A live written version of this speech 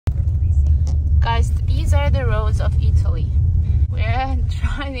These are the roads of Italy. We're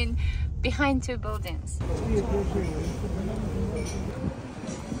driving behind two buildings.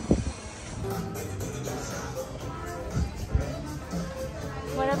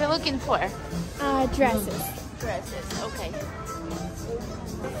 What are we looking for? Dresses. Dresses, okay.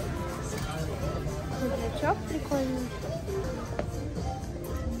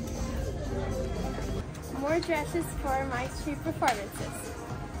 More dresses for my street performances.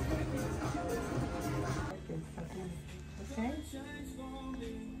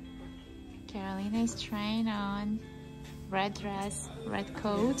 Karolina is trying on red dress, red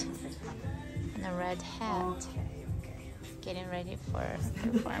coat, and a red hat. Getting ready for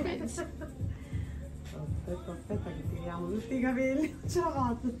performance.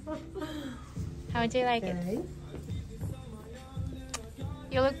 How do you like it?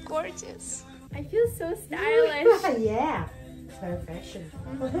 You look gorgeous. I feel so stylish. Yeah, it's very fashion.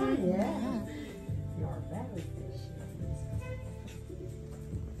 Yeah, you're very fashion.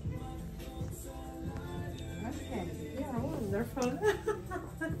 Okay, yeah, wonderful.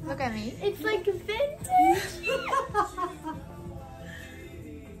 Look at me. It's like vintage.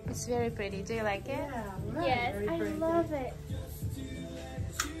 It's very pretty. Do you like it? Yeah, Yes, very I pretty. love it.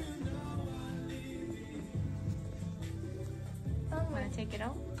 Wanna take it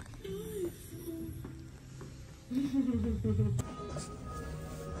off?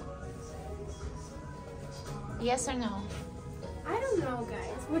 Yes or no? I don't know,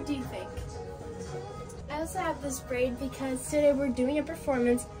 guys. What do you think? I also have this braid because today we're doing a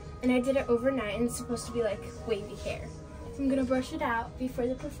performance and I did it overnight and it's supposed to be like wavy hair. So I'm gonna brush it out before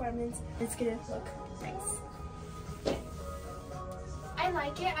the performance. It's gonna look nice. I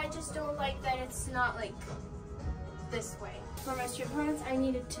like it, I just don't like that it's not like this way. For my street performance, I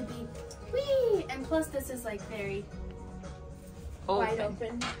need it to be wee, and plus this is like very wide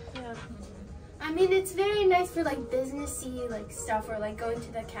open. Yeah. I mean, it's very nice for like businessy like stuff or like going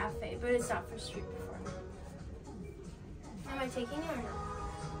to the cafe, but it's not for street performance. Am I taking it or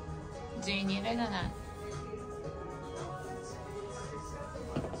not? Do you need it or not?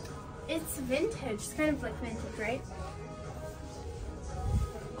 It's vintage. It's kind of like vintage, right?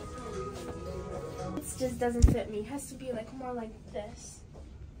 It just doesn't fit me. It has to be like more like this.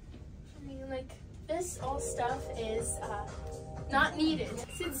 I mean, like this all stuff is not needed.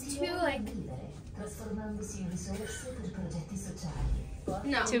 It's too like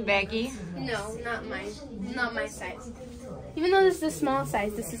no. Too baggy? No, not my size. Even though this is a small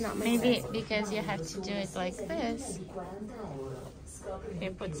size, this is not my size. Maybe because you have to do it like this.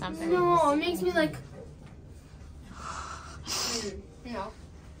 You put something. No, it makes me like. No.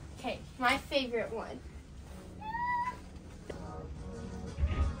 Okay, my favorite one.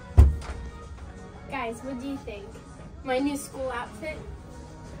 Guys, what do you think? My new school outfit?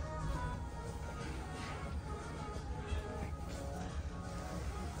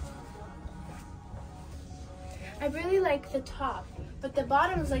 I really like the top, but the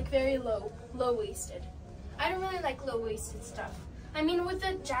bottom is like very low-waisted. I don't really like low-waisted stuff. I mean, with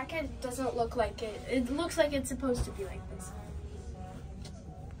the jacket, it doesn't look like it. It looks like it's supposed to be like this.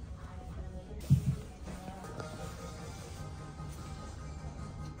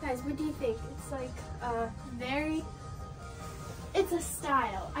 Guys, what do you think? It's like it's a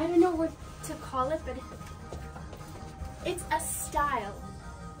style. I don't know what to call it, but it's a style.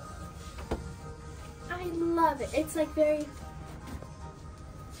 I love it. It's like very...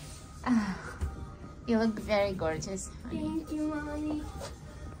 You look very gorgeous. Thank you, Mommy.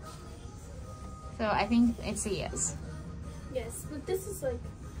 So I think it's a yes. Yes, but this is like,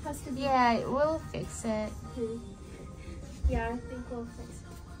 has to be... Yeah, we'll fix it. Yeah, I think we'll fix it.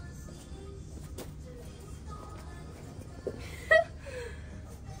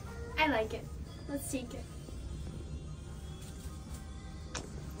 I like it. Let's take it.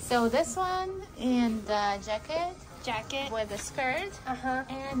 So this one and the Jacket. with the skirt Uh-huh.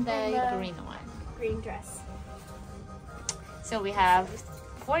 and the And the green one. green dress. So we have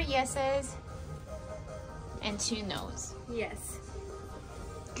 4 yeses and 2 nos. Yes.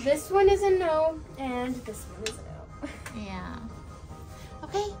 This one is a no, and this one is a no. Yeah.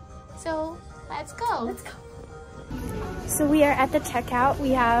 Okay, so let's go. Let's go. So we are at the checkout.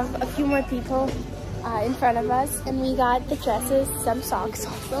 We have a few more people in front of us, and we got the dresses, some socks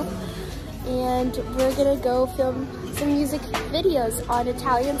also. And we're gonna go film some music videos on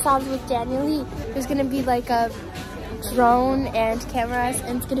Italian songs with Daniele. There's gonna be like a drone and cameras,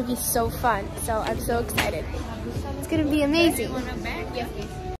 and it's gonna be so fun. So I'm so excited. It's gonna be amazing.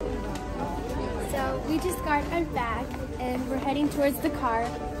 So we just got our bag, and we're heading towards the car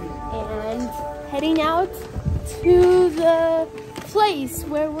and heading out to the place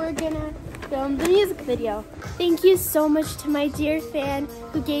where we're gonna film the music video. Thank you so much to my dear fan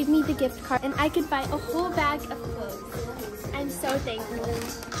who gave me the gift card and I could buy a whole bag of clothes. I'm so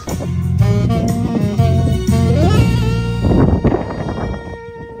thankful.